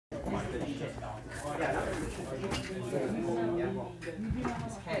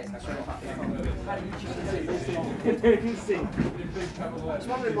It's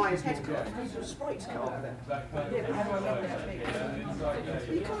wondering why his head's cut. Because the sprite's cut off there.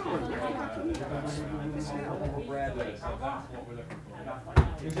 You can't.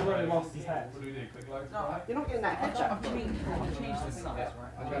 He's already lost his head. You're not getting that head back. I've changed the size,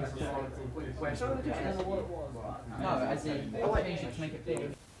 right? Where? Show the picture. No, as in, I changed it to make it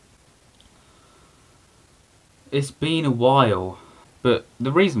big. It's been a while, but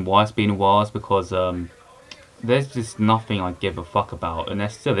the reason why it's been a while is because there's just nothing I give a fuck about, and there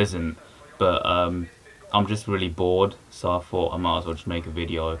still isn't, but I'm just really bored, so I thought I might as well just make a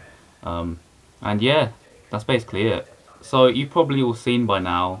video, and yeah, that's basically it. So you've probably all seen by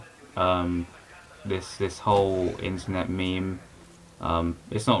now this whole internet meme.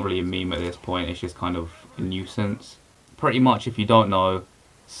 It's not really a meme at this point, it's just kind of a nuisance. Pretty much, if you don't know,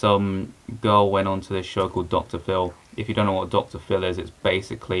 some girl went onto this show called Dr. Phil. If you don't know what Dr. Phil is, it's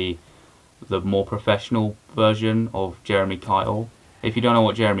basically the more professional version of Jeremy Kyle. If you don't know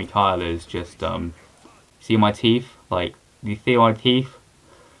what Jeremy Kyle is, just see my teeth? Like, do you see my teeth?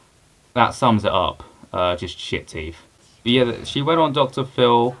 That sums it up. Just shit teeth. But yeah, she went on Dr.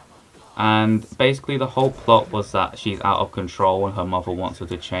 Phil, and basically the whole plot was that she's out of control and her mother wants her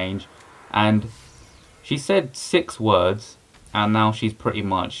to change. And she said 6 words, and now she's pretty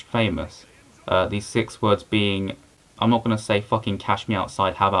much famous. These 6 words being, I'm not going to say fucking catch me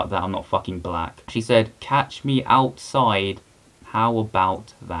outside, how about that, I'm not fucking black. She said, catch me outside, how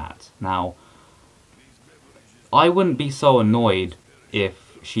about that? Now, I wouldn't be so annoyed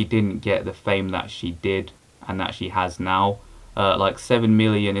if she didn't get the fame that she did and that she has now. Like 7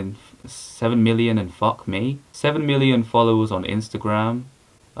 million and fuck me. 7 million followers on Instagram.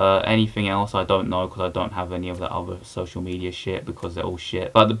 Anything else I don't know, because I don't have any of that other social media shit because they're all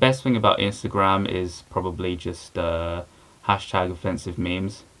shit. But the best thing about Instagram is probably just hashtag offensive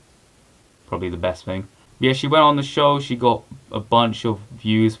memes. Probably the best thing. Yeah, she went on the show, she got a bunch of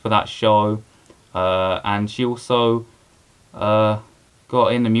views for that show, and she also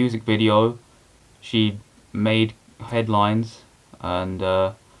got in the music video. She made headlines, and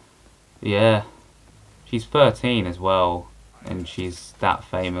yeah, she's 13 as well, and she's that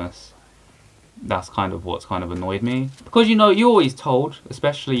famous. That's kind of what's kind of annoyed me, because you know, you're always told,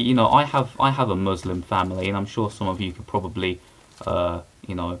 especially, you know, I have a Muslim family, and I'm sure some of you could probably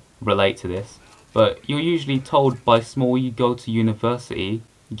you know, relate to this, but you're usually told by small, you go to university,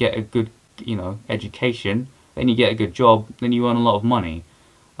 you get a good, you know, education, then you get a good job, then you earn a lot of money.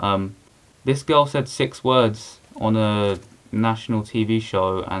 This girl said 6 words on a national TV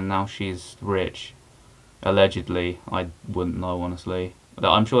show, and now she's rich. Allegedly. I wouldn't know, honestly.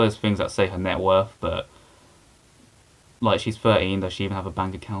 I'm sure there's things that say her net worth, but like, she's 13, does she even have a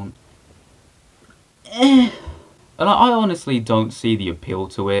bank account? And I honestly don't see the appeal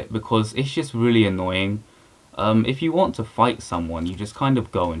to it, because it's just really annoying. If you want to fight someone, you just kind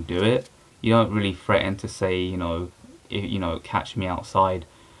of go and do it. You don't really threaten to say, you know, catch me outside.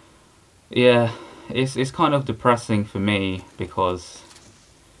 Yeah, it's kind of depressing for me, because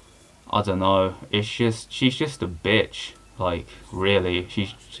I don't know, she's just a bitch. Like, really,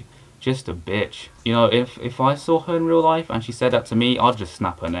 she's just a bitch. You know, if I saw her in real life and she said that to me, I'd just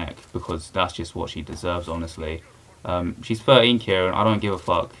snap her neck, because that's just what she deserves, honestly. She's 13, Kieran, I don't give a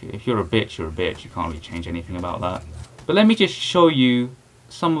fuck. If you're a bitch, you're a bitch. You can't really change anything about that. But let me just show you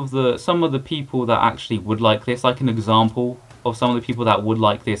some of the people that actually would like this, like an example of some of the people that would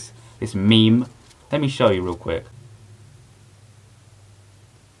like this meme. Let me show you real quick.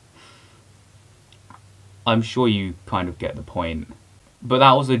 I'm sure you kind of get the point. But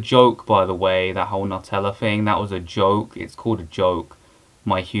that was a joke, by the way, that whole Nutella thing, that was a joke. It's called a joke.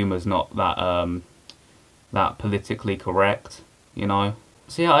 My humour's not that that politically correct, you know.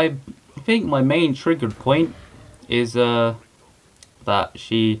 So yeah, I think my main triggered point is that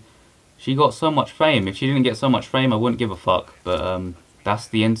she got so much fame. If she didn't get so much fame, I wouldn't give a fuck. But that's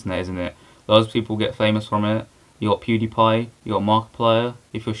the internet, isn't it? Those people get famous from it. You got PewDiePie, you got Markiplier.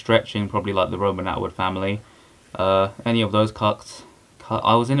 If you're stretching, probably like the Roman Atwood family. Any of those cucks.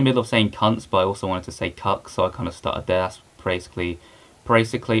 I was in the middle of saying cunts, but I also wanted to say cuck, so I kind of started there. That's basically,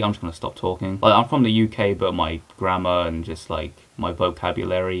 I'm just going to stop talking. Like, I'm from the UK, but my grammar and just like my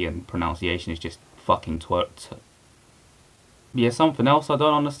vocabulary and pronunciation is just fucking twat. Yeah, something else I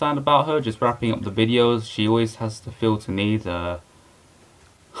don't understand about her, just wrapping up the videos, she always has to feel the need,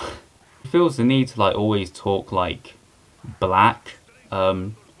 feels the need to like always talk like black,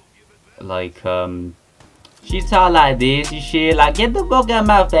 she talk like this and shit, like, get the fuck out of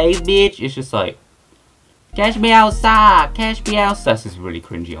my face, bitch. It's just like, Catch me outside, catch me outside. This is really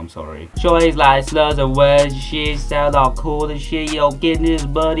cringy, I'm sorry. Choice like slurs and words, shit, sound all cool and shit. Yo, getting this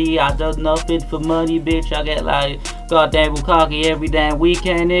money, I do nothing for money, bitch. I get like goddamn cocky every damn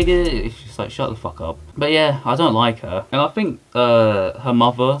weekend, nigga. It's just like, shut the fuck up. But yeah, I don't like her. And I think her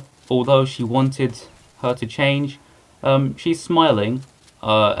mother, although she wanted her to change, she's smiling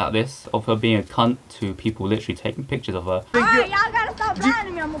at this, of her being a cunt to people literally taking pictures of her. Alright, y'all gotta stop lying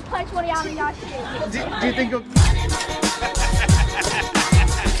to me. I'm gonna punch one of y'all in y'all shit. Do you think you'll...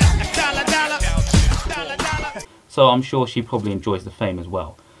 So I'm sure she probably enjoys the fame as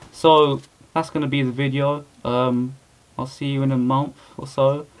well. So that's going to be the video. I'll see you in a month or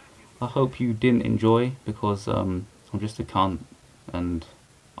so. I hope you didn't enjoy, because I'm just a cunt and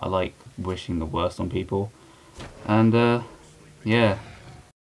I like wishing the worst on people. And yeah.